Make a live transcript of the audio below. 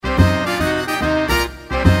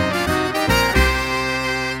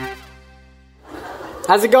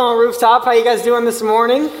How's it going, Rooftop? How you guys doing this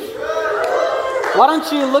morning? Why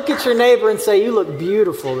don't you look at your neighbor and say, you look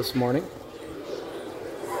beautiful this morning.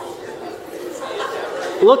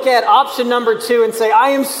 Look at option number 2 and say, I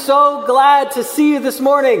am so glad to see you this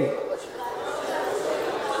morning.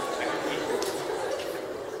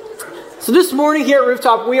 So this morning here at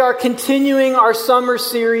Rooftop, we are continuing our summer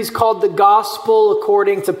series called The Gospel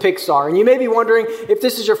According to Pixar. And you may be wondering, if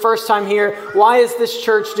this is your first time here, why is this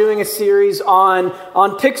church doing a series on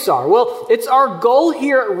Pixar? Well, it's our goal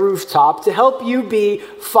here at Rooftop to help you be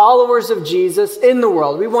followers of Jesus in the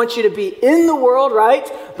world. We want you to be in the world, right?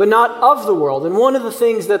 But not of the world. And one of the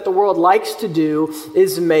things that the world likes to do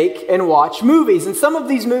is make and watch movies. And some of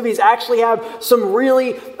these movies actually have some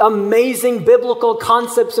really amazing biblical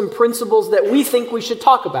concepts and principles that we think we should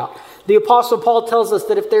talk about. The Apostle Paul tells us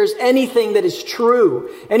that if there's anything that is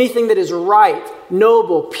true, anything that is right,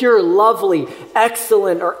 noble, pure, lovely,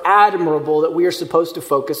 excellent, or admirable, that we are supposed to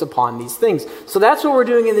focus upon these things. So that's what we're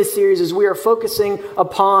doing in this series, is we are focusing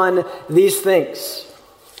upon these things.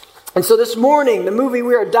 And so this morning, the movie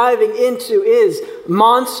we are diving into is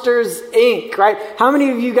Monsters, Inc., right? How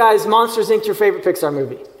many of you guys, Monsters, Inc. is your favorite Pixar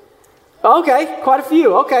movie? Okay, quite a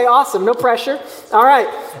few. Okay, awesome. No pressure. All right.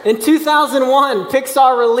 In 2001,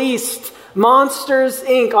 Pixar released Monsters,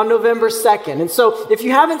 Inc. on November 2nd. And so if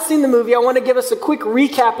you haven't seen the movie, I want to give us a quick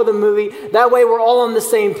recap of the movie. That way we're all on the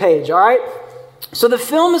same page, all right? So the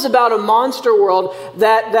film is about a monster world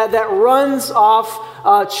that runs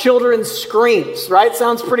off children's screams, right?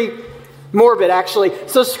 Sounds pretty morbid, actually.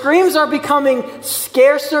 So screams are becoming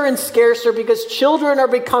scarcer and scarcer because children are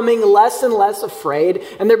becoming less and less afraid,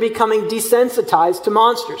 and they're becoming desensitized to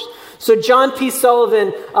monsters. So John P.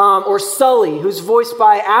 Sullivan, or Sully, who's voiced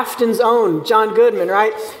by Afton's own John Goodman,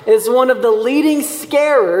 right, is one of the leading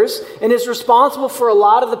scarers and is responsible for a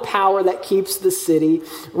lot of the power that keeps the city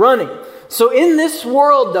running. So in this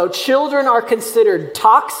world, though, children are considered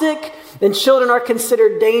toxic, and children are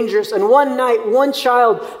considered dangerous. And one night, one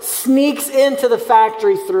child sneaks into the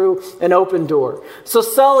factory through an open door. So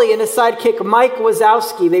Sully and his sidekick, Mike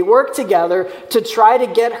Wazowski, they work together to try to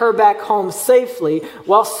get her back home safely,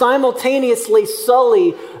 while simultaneously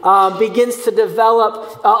Sully begins to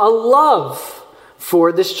develop a love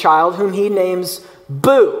for this child, whom he names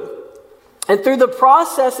Boo. And through the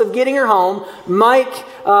process of getting her home, Mike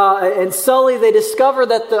and Sully, they discover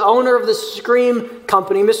that the owner of the Scream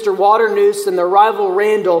company, Mr. Waternoose, and their rival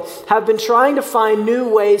Randall have been trying to find new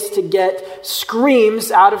ways to get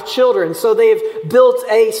screams out of children. So they've built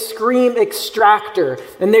a scream extractor,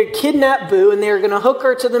 and they kidnap Boo, and they're going to hook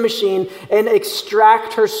her to the machine and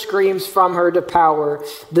extract her screams from her to power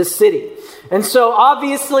the city. And so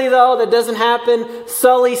obviously, though, that doesn't happen.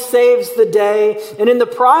 Sully saves the day, and in the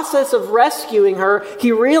process of rescuing her,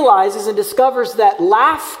 he realizes and discovers that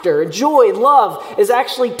laughter, joy, love is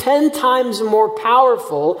actually 10 times more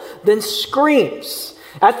powerful than screams.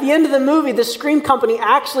 At the end of the movie, the Scream company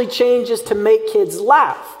actually changes to make kids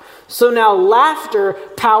laugh. So now laughter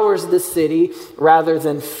powers the city rather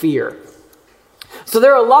than fear. So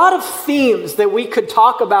there are a lot of themes that we could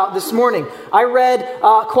talk about this morning. I read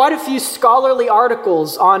quite a few scholarly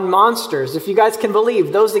articles on monsters, if you guys can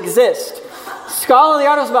believe those exist. Scholarly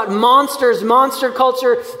articles about monsters, monster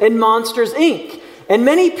culture, and Monsters, Inc. And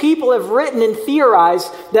many people have written and theorized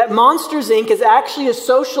that Monsters, Inc. is actually a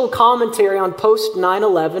social commentary on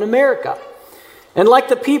post-9/11 America. And like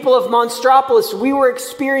the people of Monstropolis, we were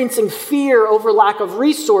experiencing fear over lack of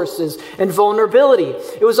resources and vulnerability.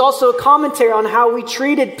 It was also a commentary on how we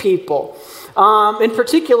treated people, in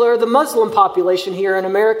particular the Muslim population here in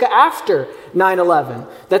America after 9/11,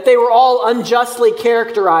 that they were all unjustly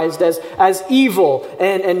characterized as evil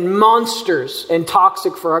and monsters and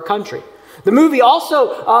toxic for our country. The movie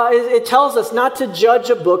also, it tells us not to judge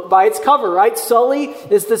a book by its cover, right? Sully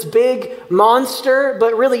is this big monster,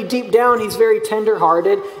 but really deep down, he's very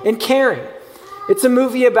tender-hearted and caring. It's a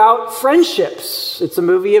movie about friendships. It's a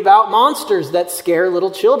movie about monsters that scare little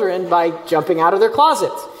children by jumping out of their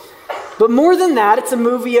closets. But more than that, it's a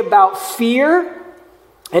movie about fear,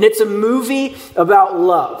 and it's a movie about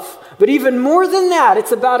love. But even more than that,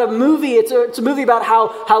 it's about a movie about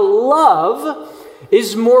how love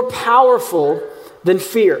is more powerful than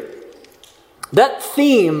fear. That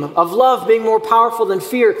theme of love being more powerful than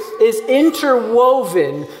fear is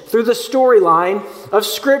interwoven through the storyline of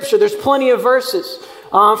Scripture. There's plenty of verses.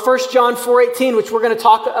 1 John 4:18, which we're going to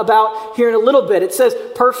talk about here in a little bit. It says,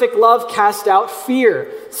 perfect love casts out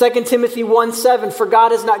fear. 2 Timothy 1:7, for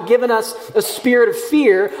God has not given us a spirit of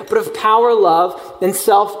fear, but of power, love, and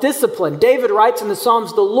self-discipline. David writes in the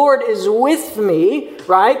Psalms, the Lord is with me,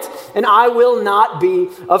 right? And I will not be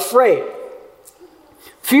afraid.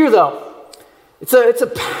 Fear, though, It's a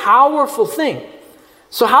powerful thing.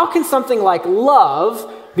 So how can something like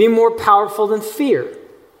love be more powerful than fear?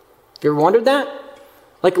 You ever wondered that?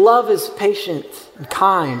 Like love is patient and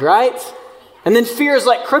kind, right? And then fear is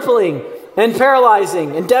like crippling and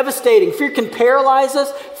paralyzing and devastating. Fear can paralyze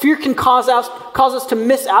us. Fear can cause us to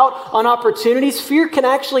miss out on opportunities. Fear can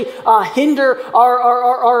actually hinder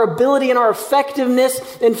our ability and our effectiveness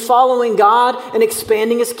in following God and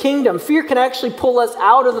expanding His kingdom. Fear can actually pull us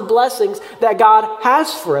out of the blessings that God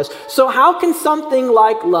has for us. So how can something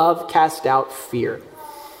like love cast out fear?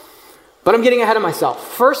 But I'm getting ahead of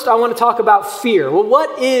myself. First, I want to talk about fear. Well,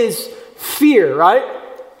 what is fear, right?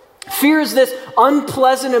 Fear is this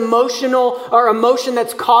unpleasant emotion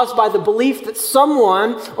that's caused by the belief that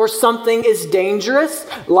someone or something is dangerous,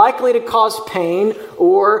 likely to cause pain,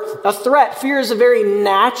 or a threat. Fear is a very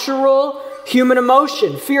natural human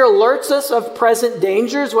emotion. Fear alerts us of present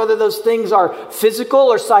dangers, whether those things are physical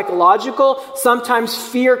or psychological. Sometimes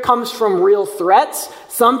fear comes from real threats.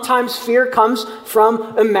 Sometimes fear comes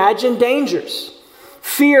from imagined dangers.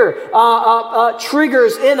 Fear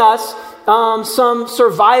triggers in us some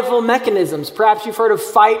survival mechanisms. Perhaps you've heard of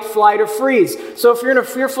fight, flight, or freeze. So if you're in a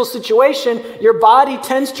fearful situation, your body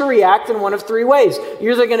tends to react in one of three ways.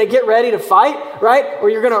 You're either going to get ready to fight, right? Or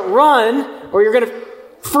you're going to run, or you're going to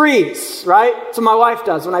freeze, right? That's what my wife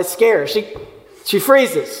does when I scare her. She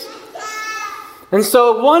freezes. And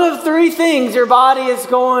so one of three things your body is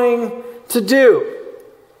going to do.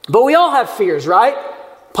 But we all have fears, right?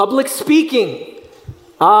 Public speaking,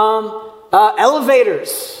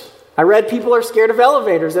 elevators. I read people are scared of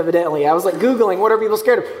elevators, evidently. I was like Googling, what are people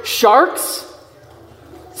scared of? Sharks,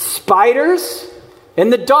 spiders, and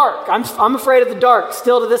the dark. I'm afraid of the dark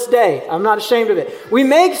still to this day. I'm not ashamed of it. We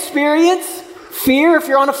may experience fear if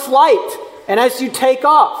you're on a flight and as you take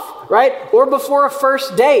off, right? Or before a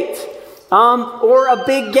first date, or a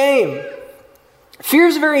big game. Fear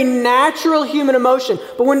is a very natural human emotion,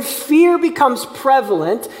 but when fear becomes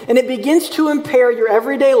prevalent and it begins to impair your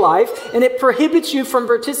everyday life and it prohibits you from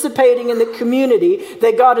participating in the community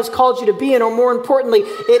that God has called you to be in, or more importantly,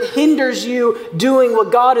 it hinders you doing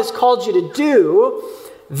what God has called you to do,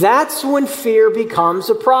 that's when fear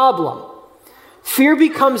becomes a problem. Fear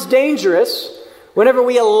becomes dangerous whenever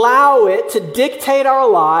we allow it to dictate our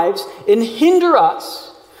lives and hinder us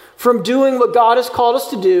from doing what God has called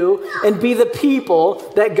us to do and be the people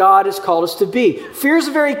that God has called us to be. Fear is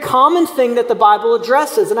a very common thing that the Bible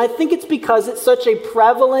addresses, and I think it's because it's such a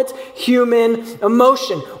prevalent human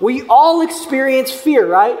emotion. We all experience fear,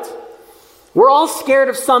 right? We're all scared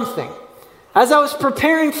of something. As I was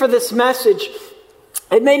preparing for this message,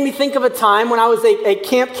 it made me think of a time when I was a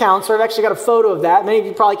camp counselor. I've actually got a photo of that. Many of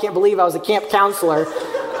you probably can't believe I was a camp counselor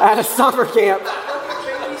at a summer camp.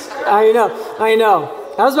 I know.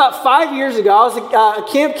 That was about 5 years ago. I was a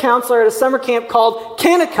camp counselor at a summer camp called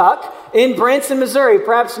Kanakuk in Branson, Missouri.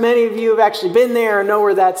 Perhaps many of you have actually been there and know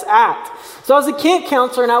where that's at. So I was a camp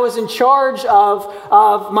counselor and I was in charge of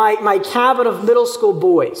my cabin of middle school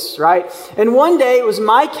boys, right? And one day it was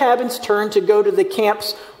my cabin's turn to go to the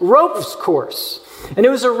camp's ropes course. And it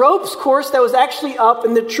was a ropes course that was actually up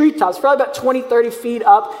in the treetops, probably about 20, 30 feet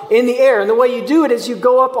up in the air. And the way you do it is you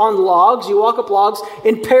go up on logs, you walk up logs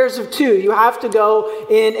in pairs of two. You have to go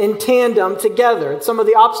in tandem together. And some of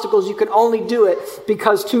the obstacles, you can only do it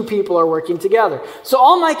because two people are working together. So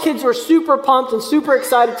all my kids were super pumped and super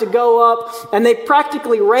excited to go up, and they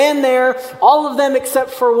practically ran there, all of them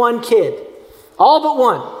except for one kid. All but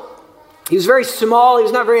one. He was very small. He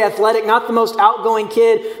was not very athletic, not the most outgoing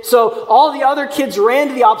kid. So all the other kids ran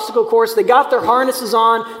to the obstacle course. They got their harnesses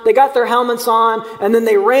on. They got their helmets on. And then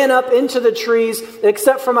they ran up into the trees,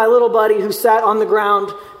 except for my little buddy who sat on the ground,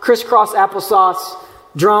 crisscross applesauce,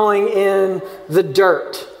 drawing in the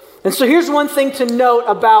dirt. And so here's one thing to note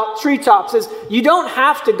about treetops is you don't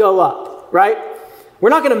have to go up, right?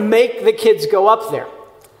 We're not going to make the kids go up there.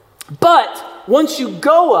 But once you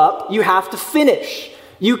go up, you have to finish.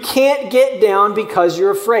 You can't get down because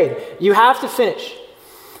you're afraid. You have to finish.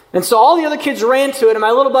 And so all the other kids ran to it, and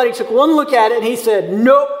my little buddy took one look at it, and he said,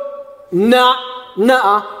 nope,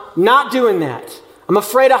 not doing that. I'm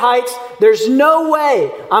afraid of heights. There's no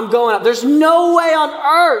way I'm going up. There's no way on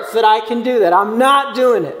earth that I can do that. I'm not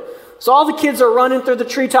doing it. So all the kids are running through the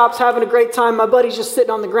treetops, having a great time. My buddy's just sitting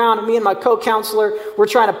on the ground, and me and my co-counselor, we're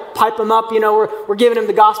trying to pipe him up. We're giving him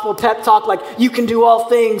the gospel pep talk, like, you can do all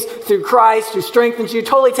things through Christ who strengthens you.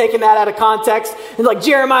 Totally taking that out of context. And like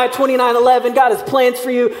Jeremiah 29:11, God has plans for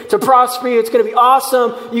you to prosper you. It's going to be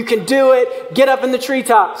awesome. You can do it. Get up in the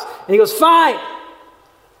treetops. And he goes, fine,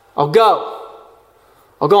 I'll go.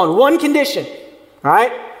 I'll go on one condition, all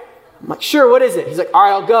right? I'm like, sure, what is it? He's like, all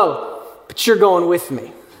right, I'll go, but you're going with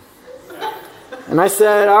me. And I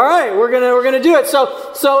said, all right, we're gonna do it.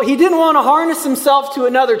 So he didn't want to harness himself to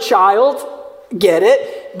another child, get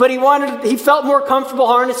it, but he felt more comfortable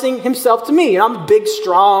harnessing himself to me. I'm a big,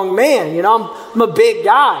 strong man, I'm a big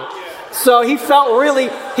guy. So he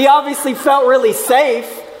obviously felt really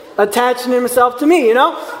safe attaching himself to me,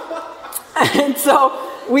 And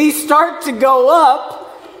so we start to go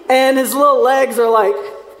up, and his little legs are like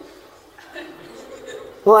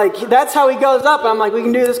that's how he goes up. I'm like, we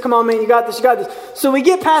can do this. Come on, man. You got this. So we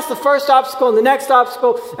get past the first obstacle and the next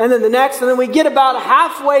obstacle and then the next. And then we get about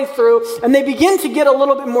halfway through, and they begin to get a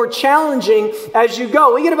little bit more challenging as you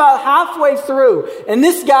go. We get about halfway through, and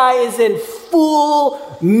this guy is in full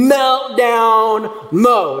meltdown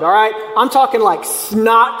mode. All right. I'm talking like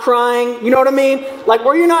snot crying. You know what I mean? Like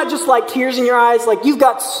where you're not just like tears in your eyes, like you've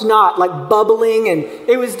got snot like bubbling, and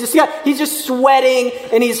it was disgusting. He's just sweating,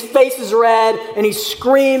 and his face is red, and he's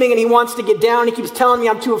screaming, and he wants to get down. He keeps telling me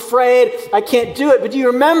I'm too afraid. I can't do it. But do you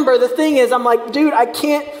remember the thing is, I'm like, dude, I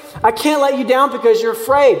can't let you down because you're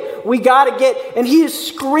afraid. We got to get, and he is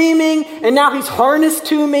screaming, and now he's harnessed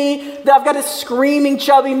to me. I've got this screaming,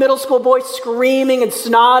 chubby middle school boy screaming and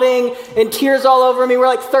snotting and tears all over me. We're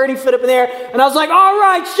like 30 feet up in the air. And I was like, all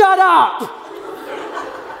right, shut up.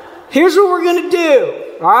 Here's what we're going to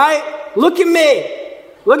do. All right? Look at me.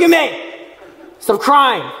 Look at me. Stop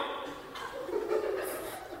crying.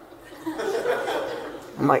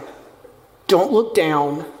 I'm like, don't look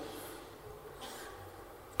down.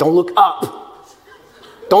 Don't look up.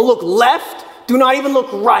 Don't look left. Do not even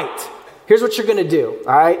look right. Here's what you're going to do,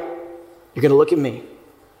 all right? You're going to look at me.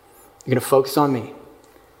 You're going to focus on me.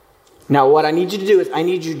 Now, what I need you to do is I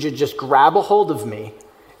need you to just grab a hold of me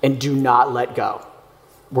and do not let go.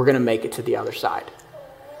 We're going to make it to the other side.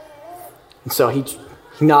 And so he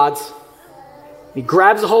nods. He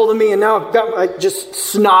grabs a hold of me, and now I've got just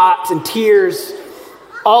snot and tears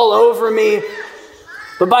all over me.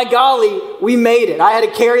 But by golly, we made it. I had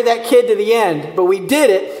to carry that kid to the end, but we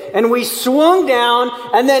did it. And we swung down,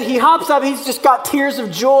 and then he hops up. He's just got tears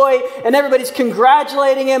of joy, and everybody's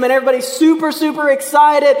congratulating him, and everybody's super, super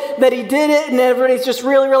excited that he did it, and everybody's just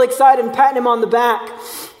really, really excited and patting him on the back.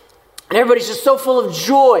 And everybody's just so full of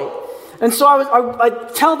joy. And so I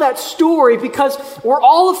tell that story because we're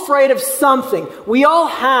all afraid of something. We all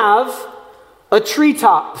have a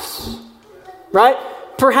treetops, right?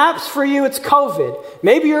 Perhaps for you it's COVID.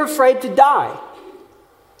 Maybe you're afraid to die.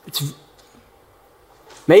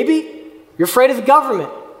 Maybe you're afraid of the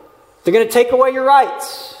government. They're going to take away your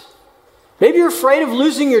rights. Maybe you're afraid of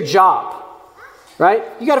losing your job, right?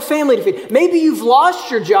 You got a family to feed. Maybe you've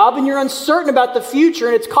lost your job and you're uncertain about the future,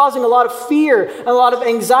 and it's causing a lot of fear and a lot of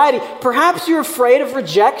anxiety. Perhaps you're afraid of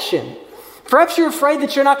rejection. Perhaps you're afraid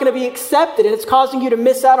that you're not going to be accepted, and it's causing you to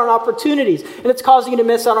miss out on opportunities, and it's causing you to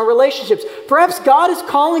miss out on relationships. Perhaps God is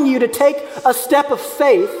calling you to take a step of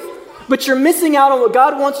faith, but you're missing out on what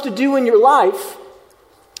God wants to do in your life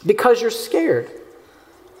because you're scared.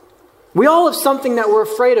 We all have something that we're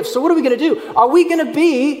afraid of. So what are we going to do? Are we going to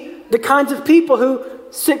be the kinds of people who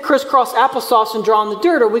sit crisscross applesauce and draw in the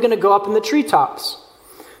dirt, or are we going to go up in the treetops?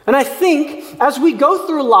 And I think as we go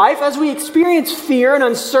through life, as we experience fear and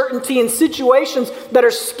uncertainty in situations that are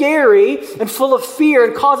scary and full of fear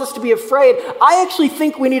and cause us to be afraid, I actually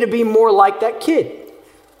think we need to be more like that kid.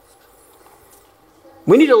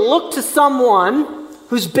 We need to look to someone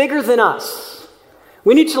who's bigger than us.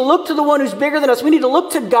 We need to look to the one who's bigger than us. We need to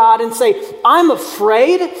look to God and say, I'm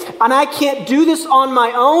afraid and I can't do this on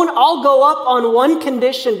my own. I'll go up on one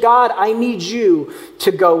condition. God, I need you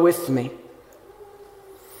to go with me.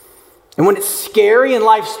 And when it's scary and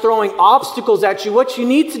life's throwing obstacles at you, what you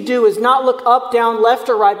need to do is not look up, down, left,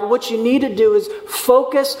 or right, but what you need to do is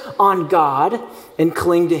focus on God and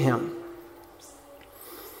cling to Him.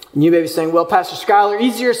 And you may be saying, well, Pastor Schuyler,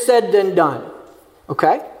 easier said than done.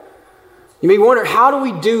 Okay? You may wonder, how do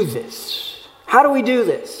we do this? How do we do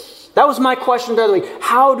this? That was my question the other week.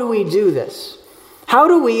 How do we do this? How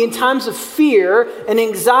do we, in times of fear and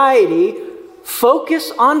anxiety,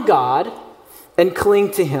 focus on God and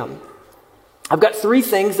cling to Him? I've got 3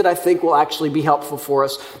 things that I think will actually be helpful for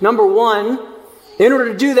us. Number 1, in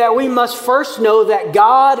order to do that, we must first know that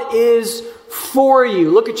God is for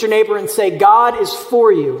you. Look at your neighbor and say, God is for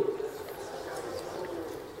you.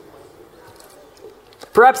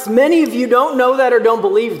 Perhaps many of you don't know that or don't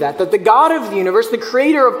believe that the God of the universe, the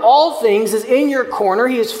creator of all things, is in your corner.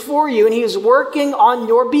 He is for you, and He is working on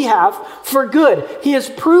your behalf for good. He has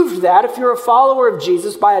proved that if you're a follower of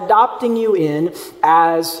Jesus by adopting you in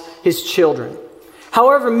as His children.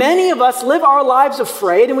 However, many of us live our lives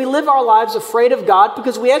afraid, and we live our lives afraid of God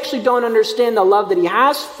because we actually don't understand the love that he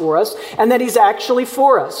has for us and that he's actually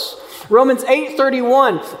for us. Romans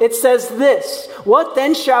 8:31, it says this, "What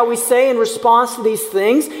then shall we say in response to these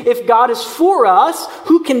things? If God is for us,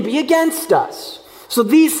 who can be against us?" So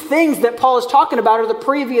these things that Paul is talking about are the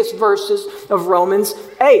previous verses of Romans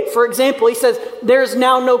 8. For example, he says, "There is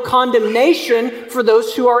now no condemnation for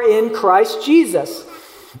those who are in Christ Jesus."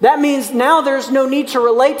 That means now there's no need to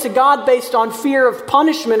relate to God based on fear of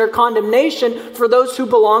punishment or condemnation for those who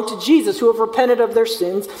belong to Jesus, who have repented of their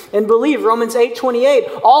sins and believe. Romans 8:28,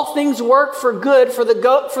 "All things work for good for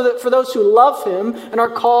those who love him and are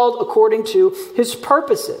called according to his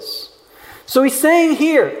purposes." So he's saying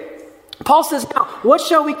here, Paul says, now, what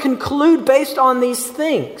shall we conclude based on these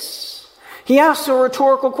things? He asks a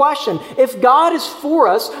rhetorical question. If God is for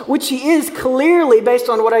us, which he is clearly based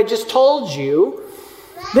on what I just told you,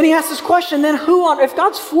 then he asks this question, then if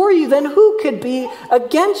God's for you, then who could be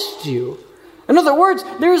against you? In other words,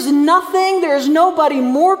 there's nobody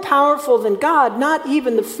more powerful than God, not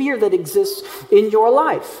even the fear that exists in your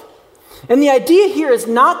life. And the idea here is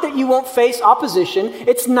not that you won't face opposition.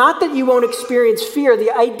 It's not that you won't experience fear.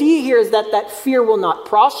 The idea here is that fear will not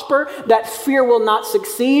prosper, that fear will not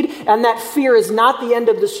succeed, and that fear is not the end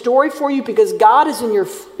of the story for you because God is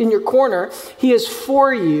in your corner. He is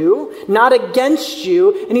for you, not against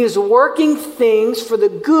you, and he is working things for the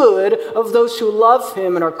good of those who love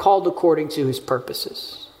him and are called according to his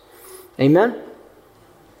purposes. Amen?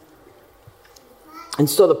 And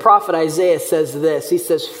so the prophet Isaiah says this. He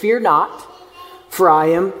says, "Fear not, for I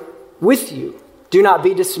am with you. Do not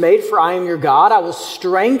be dismayed, for I am your God. I will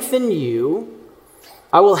strengthen you.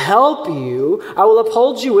 I will help you. I will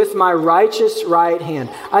uphold you with my righteous right hand."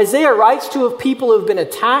 Isaiah writes to a people who have been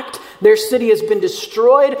attacked. Their city has been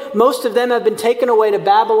destroyed. Most of them have been taken away to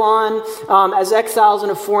Babylon as exiles in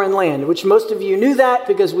a foreign land, which most of you knew that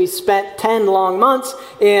because we spent 10 long months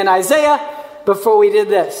in Isaiah before we did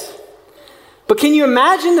this. But can you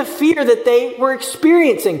imagine the fear that they were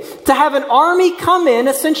experiencing? To have an army come in,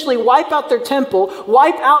 essentially wipe out their temple,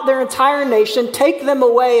 wipe out their entire nation, take them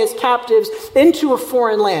away as captives into a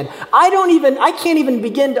foreign land. I can't even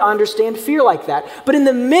begin to understand fear like that. But in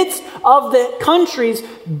the midst of the country's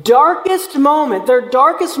darkest moment, their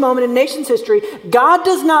darkest moment in nation's history, God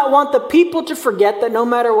does not want the people to forget that no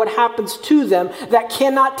matter what happens to them, that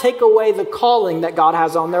cannot take away the calling that God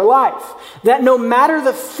has on their life. That no matter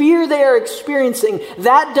the fear they are experiencing,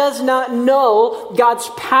 that does not know God's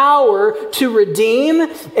power to redeem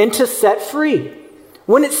and to set free.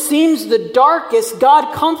 When it seems the darkest,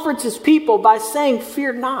 God comforts his people by saying,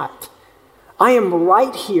 "Fear not. I am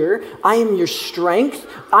right here. I am your strength.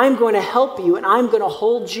 I'm going to help you, and I'm going to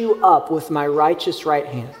hold you up with my righteous right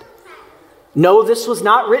hand." No, this was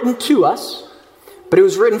not written to us, but it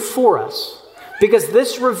was written for us, because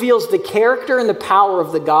this reveals the character and the power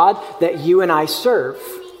of the God that you and I serve.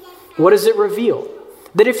 What does it reveal?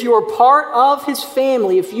 That if you are part of his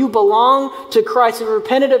family, if you belong to Christ and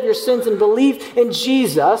repented of your sins and believe in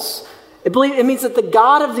Jesus, it means that the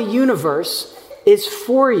God of the universe is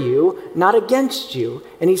for you, not against you.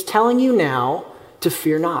 And he's telling you now to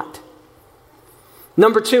fear not.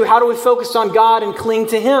 Number 2, how do we focus on God and cling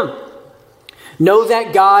to him? Know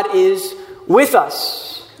that God is with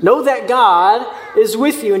us. Know that God is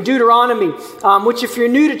with you. In Deuteronomy, which if you're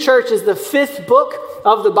new to church is the 5th book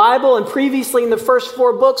of the Bible, and previously in the first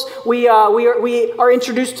 4 books, we are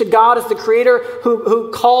introduced to God as the creator who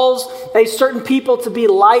calls a certain people to be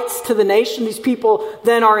lights to the nation. These people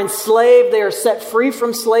then are enslaved. They are set free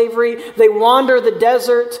from slavery. They wander the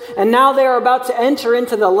desert, and now they are about to enter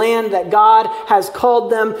into the land that God has called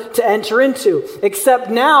them to enter into. Except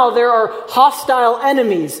now there are hostile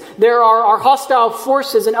enemies. There are hostile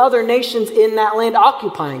forces and other nations in that land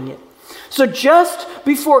occupying it. So just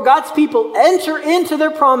before God's people enter into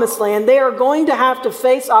their promised land, they are going to have to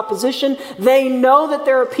face opposition. They know that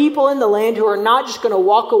there are people in the land who are not just going to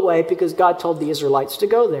walk away because God told the Israelites to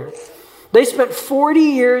go there. They spent 40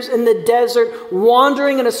 years in the desert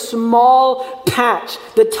wandering in a small patch.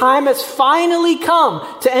 The time has finally come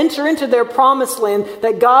to enter into their promised land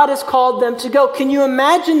that God has called them to go. Can you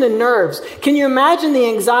imagine the nerves? Can you imagine the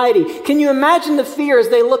anxiety? Can you imagine the fear as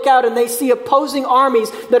they look out and they see opposing armies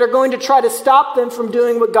that are going to try to stop them from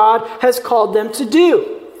doing what God has called them to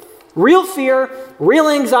do? Real fear, real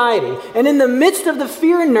anxiety. And in the midst of the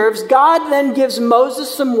fear and nerves, God then gives Moses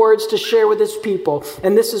some words to share with his people.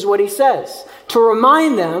 And this is what he says, to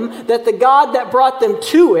remind them that the God that brought them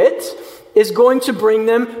to it is going to bring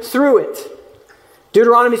them through it.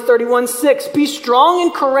 Deuteronomy 31:6, "Be strong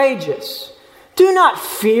and courageous. Do not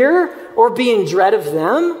fear or be in dread of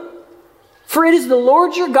them. For it is the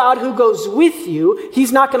Lord your God who goes with you.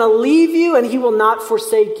 He's not going to leave you, and he will not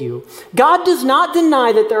forsake you. God does not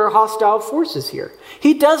deny that there are hostile forces here.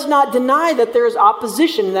 He does not deny that there is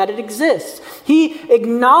opposition and that it exists. He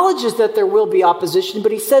acknowledges that there will be opposition,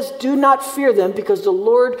 but he says, do not fear them because the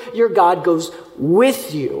Lord your God goes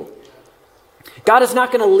with you. God is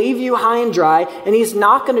not going to leave you high and dry, and he's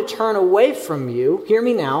not going to turn away from you, hear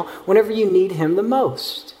me now, whenever you need him the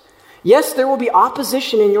most. Yes, there will be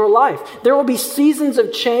opposition in your life. There will be seasons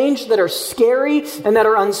of change that are scary and that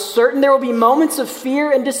are uncertain. There will be moments of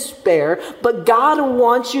fear and despair, but God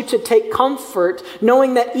wants you to take comfort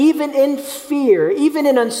knowing that even in fear, even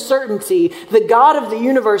in uncertainty, the God of the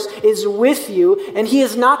universe is with you, and he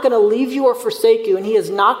is not going to leave you or forsake you, and he is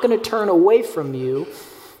not going to turn away from you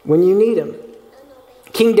when you need him.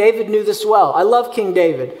 King David knew this well. I love King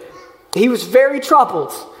David. He was very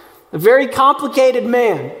troubled, a very complicated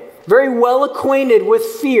man, very well acquainted with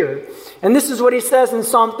fear. And this is what he says in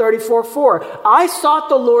Psalm 34:4. I sought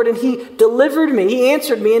the Lord and he delivered me. He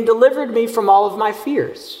answered me and delivered me from all of my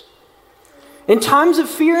fears. In times of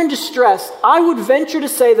fear and distress, I would venture to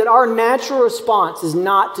say that our natural response is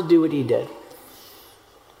not to do what he did.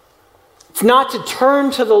 It's not to turn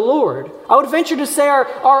to the Lord. I would venture to say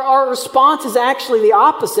our response is actually the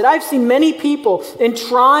opposite. I've seen many people in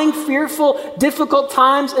trying, fearful, difficult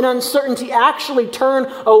times and uncertainty actually turn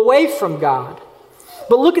away from God.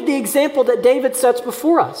 But look at the example that David sets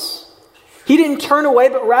before us. He didn't turn away,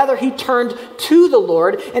 but rather he turned to the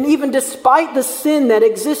Lord. And even despite the sin that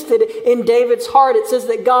existed in David's heart, it says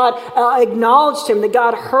that God acknowledged him, that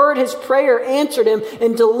God heard his prayer, answered him,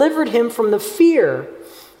 and delivered him from the fear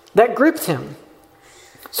that gripped him.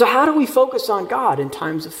 So how do we focus on God in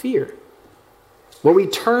times of fear? Well, we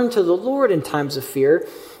turn to the Lord in times of fear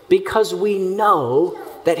because we know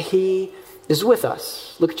that he is with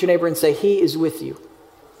us. Look at your neighbor and say, he is with you.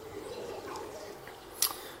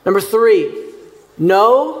 Number 3,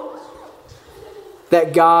 know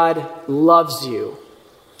that God loves you.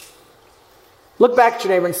 Look back at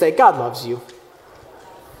your neighbor and say, God loves you.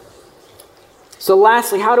 So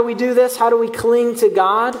lastly, how do we do this? How do we cling to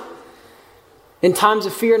God in times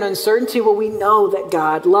of fear and uncertainty? Well, we know that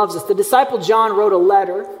God loves us. The disciple John wrote a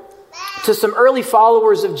letter to some early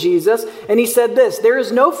followers of Jesus, and he said this, there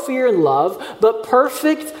is no fear in love, but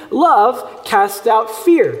perfect love casts out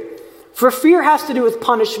fear. For fear has to do with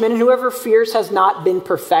punishment, and whoever fears has not been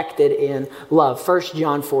perfected in love. 1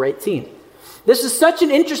 John 4:18. This is such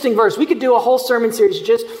an interesting verse. We could do a whole sermon series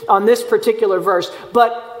just on this particular verse,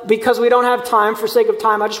 but because we don't have time, for sake of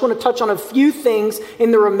time, I just want to touch on a few things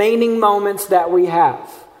in the remaining moments that we have.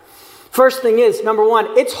 First thing is, number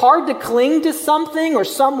 1, it's hard to cling to something or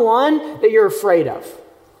someone that you're afraid of.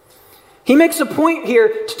 He makes a point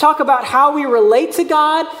here to talk about how we relate to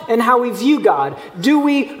God and how we view God. Do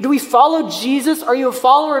we follow Jesus? Are you a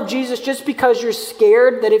follower of Jesus just because you're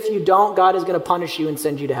scared that if you don't, God is going to punish you and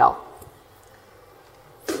send you to hell?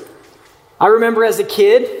 I remember as a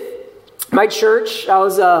kid, my church, I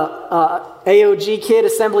was a AOG kid,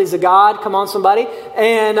 Assemblies of God, come on somebody,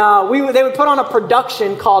 and they would put on a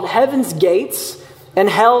production called Heaven's Gates and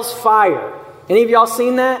Hell's Fire. Any of y'all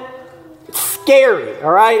seen that? It's scary,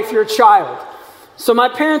 all right, if you're a child. So my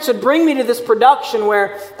parents would bring me to this production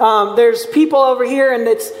where there's people over here and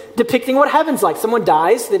it's depicting what heaven's like. Someone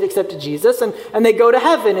dies, they've accepted Jesus, and they go to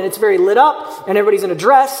heaven, and it's very lit up, and everybody's in a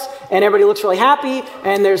dress, and everybody looks really happy,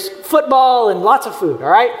 and there's football and lots of food, all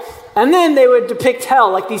right? And then they would depict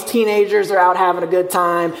hell, like these teenagers are out having a good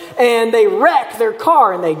time, and they wreck their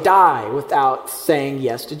car, and they die without saying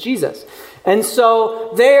yes to Jesus. And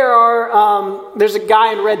so there's a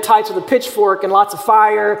guy in red tights with a pitchfork and lots of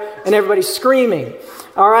fire, and everybody's screaming.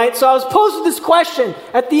 All right, so I was posed with this question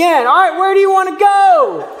at the end. All right, where do you want to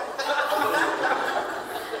go?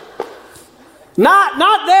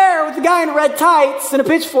 Not there with the guy in red tights and a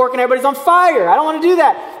pitchfork and everybody's on fire. I don't want to do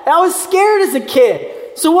that. And I was scared as a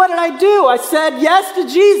kid. So what did I do? I said yes to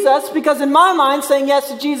Jesus because in my mind, saying yes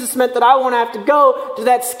to Jesus meant that I won't have to go to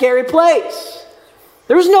that scary place.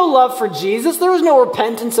 There was no love for Jesus. There was no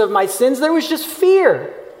repentance of my sins. There was just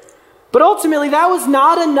fear. But ultimately, that was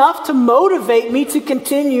not enough to motivate me to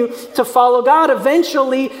continue to follow God.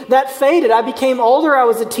 Eventually, that faded. I became older. I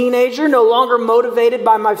was a teenager, no longer motivated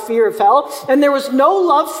by my fear of hell. And there was no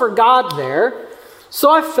love for God there.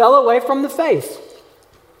 So I fell away from the faith.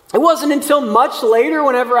 It wasn't until much later,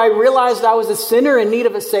 whenever I realized I was a sinner in need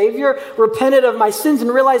of a Savior, repented of my sins,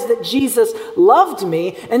 and realized that Jesus loved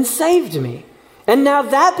me and saved me. And now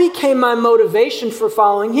that became my motivation for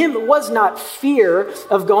following him. It was not fear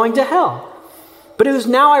of going to hell. But it was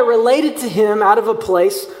now I related to him out of a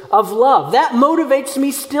place of love. That motivates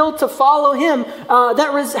me still to follow him.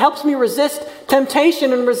 Helps me resist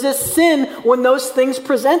temptation and resist sin when those things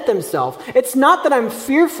present themselves. It's not that I'm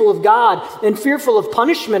fearful of God and fearful of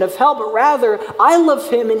punishment, of hell, but rather I love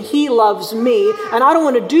him and he loves me, and I don't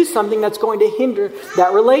want to do something that's going to hinder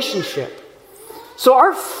that relationship. So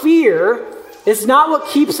our fear is not what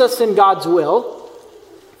keeps us in God's will.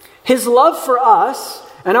 His love for us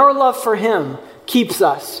and our love for him keeps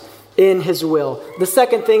us in his will. The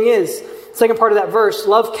second part of that verse,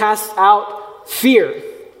 love casts out fear.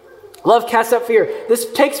 Love casts out fear.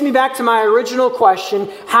 This takes me back to my original question.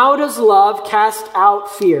 How does love cast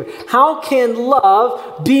out fear? How can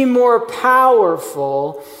love be more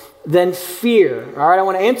powerful than fear? All right, I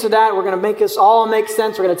want to answer that. We're going to make this all make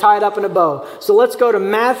sense. We're going to tie it up in a bow. So let's go to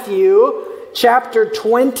Matthew chapter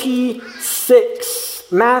 26.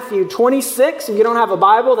 Matthew 26. If you don't have a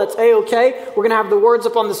Bible, that's A-okay. We're going to have the words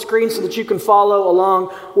up on the screen so that you can follow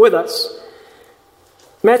along with us.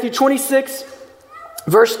 Matthew 26,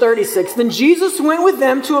 verse 36. Then Jesus went with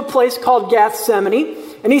them to a place called Gethsemane,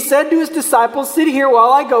 and he said to his disciples, "Sit here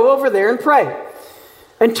while I go over there and pray."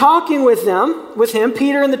 And talking with him,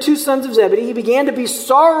 Peter and the two sons of Zebedee, he began to be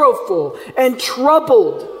sorrowful and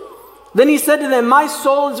troubled. Then he said to them, "My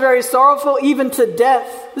soul is very sorrowful, even to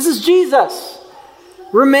death." This is Jesus.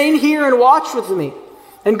 "Remain here and watch with me."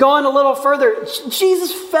 And going a little further,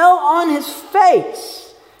 Jesus fell on his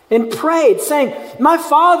face and prayed, saying, "My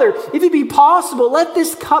Father, if it be possible, let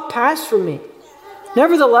this cup pass from me.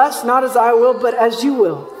 Nevertheless, not as I will, but as you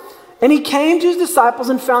will." And he came to his disciples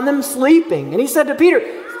and found them sleeping. And he said to Peter,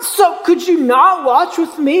 "So could you not watch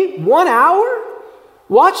with me 1 hour?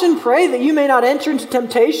 Watch and pray that you may not enter into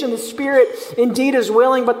temptation. The spirit indeed is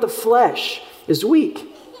willing, but the flesh is weak."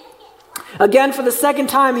 Again, for the second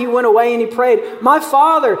time, he went away and he prayed, "My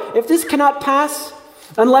Father, if this cannot pass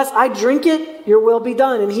unless I drink it, your will be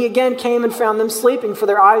done." And he again came and found them sleeping, for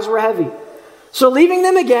their eyes were heavy. So leaving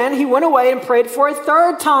them again, he went away and prayed for a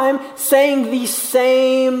third time, saying the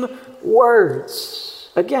same words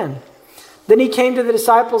again. Then he came to the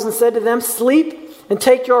disciples and said to them, "Sleep and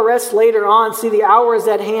take your rest later on. See, the hour is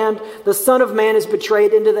at hand. The Son of Man is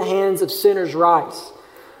betrayed into the hands of sinners. Rise.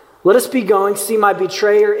 Let us be going. See, my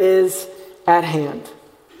betrayer is at hand."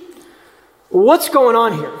 What's going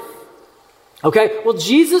on here? Okay, well,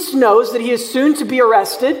 Jesus knows that he is soon to be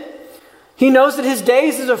arrested. He knows that his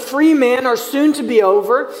days as a free man are soon to be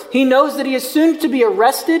over. He knows that he is soon to be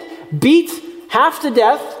arrested, beat half to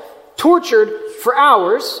death, tortured for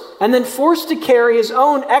hours, and then forced to carry his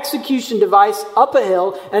own execution device up a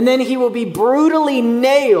hill, and then he will be brutally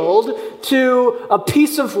nailed to a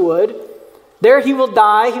piece of wood. There he will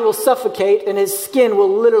die, he will suffocate, and his skin will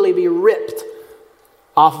literally be ripped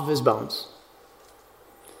off of his bones.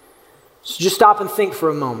 So just stop and think for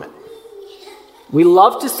a moment. We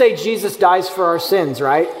love to say Jesus dies for our sins,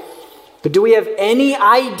 right? But do we have any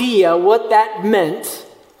idea what that meant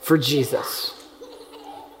for Jesus?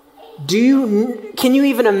 Can you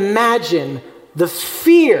even imagine the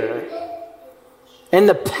fear and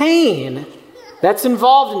the pain that's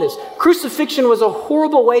involved in this? Crucifixion was a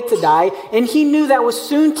horrible way to die, and he knew that was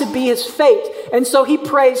soon to be his fate. And so he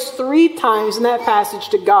prays 3 times in that passage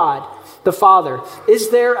to God, the Father, "Is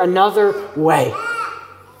there another way?"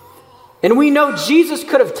 And we know Jesus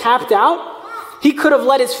could have tapped out. He could have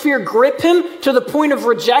let his fear grip him to the point of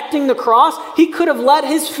rejecting the cross. He could have let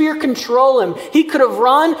his fear control him. He could have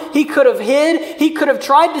run. He could have hid. He could have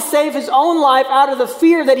tried to save his own life out of the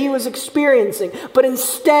fear that he was experiencing. But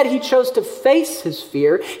instead, he chose to face his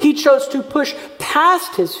fear. He chose to push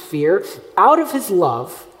past his fear out of his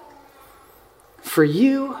love for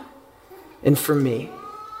you and for me.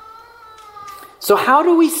 So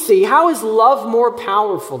how is love more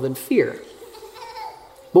powerful than fear?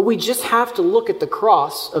 But we just have to look at the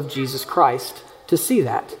cross of Jesus Christ to see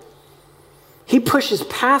that. He pushes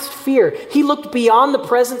past fear. He looked beyond the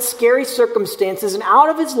present scary circumstances, and out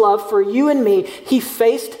of his love for you and me, he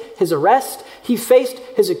faced his arrest. He faced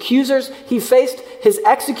his accusers. He faced his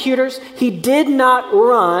executors. He did not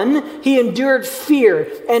run. He endured fear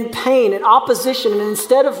and pain and opposition, and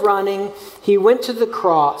instead of running, he went to the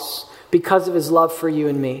cross because of his love for you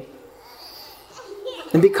and me.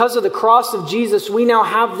 And because of the cross of Jesus, we now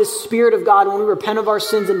have the Spirit of God. When we repent of our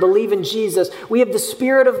sins and believe in Jesus, we have the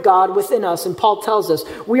Spirit of God within us. And Paul tells us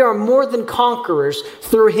we are more than conquerors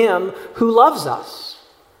through him who loves us.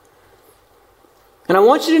 And I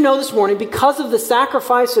want you to know this morning, because of the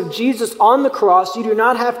sacrifice of Jesus on the cross, you do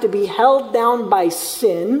not have to be held down by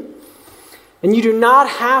sin, and you do not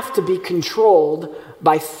have to be controlled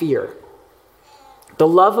by fear. The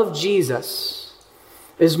love of Jesus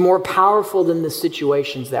is more powerful than the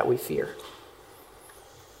situations that we fear.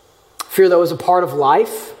 Fear, though, is a part of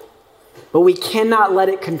life, but we cannot let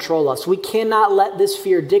it control us. We cannot let this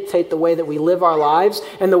fear dictate the way that we live our lives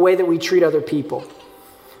and the way that we treat other people.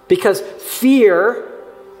 Because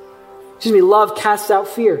love casts out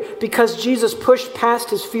fear. Because Jesus pushed past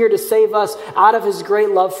his fear to save us out of his great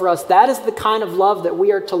love for us. That is the kind of love that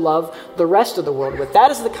we are to love the rest of the world with.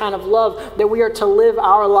 That is the kind of love that we are to live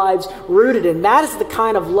our lives rooted in. That is the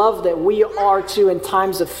kind of love that we are to, in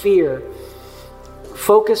times of fear,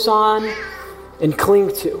 focus on and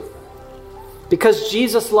cling to. Because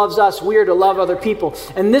Jesus loves us, we are to love other people.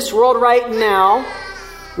 And this world right now,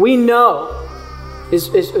 we know,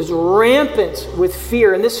 is rampant with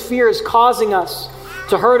fear. And this fear is causing us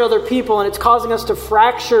to hurt other people, and it's causing us to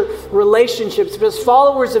fracture relationships. But as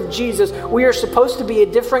followers of Jesus, we are supposed to be a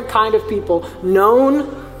different kind of people, known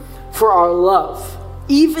for our love,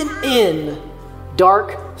 even in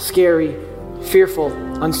dark, scary, fearful,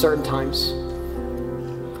 uncertain times.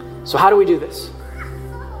 So how do we do this?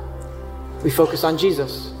 We focus on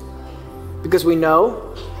Jesus, because we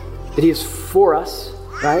know that he is for us,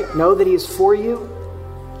 right? Know that he is for you.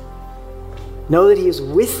 Know that he is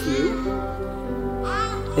with you,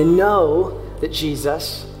 and know that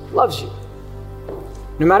Jesus loves you.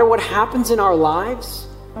 No matter what happens in our lives,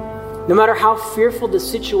 no matter how fearful the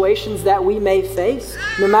situations that we may face,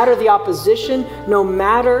 no matter the opposition, no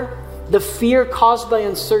matter the fear caused by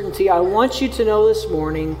uncertainty, I want you to know this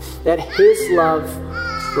morning that his love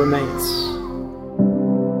remains.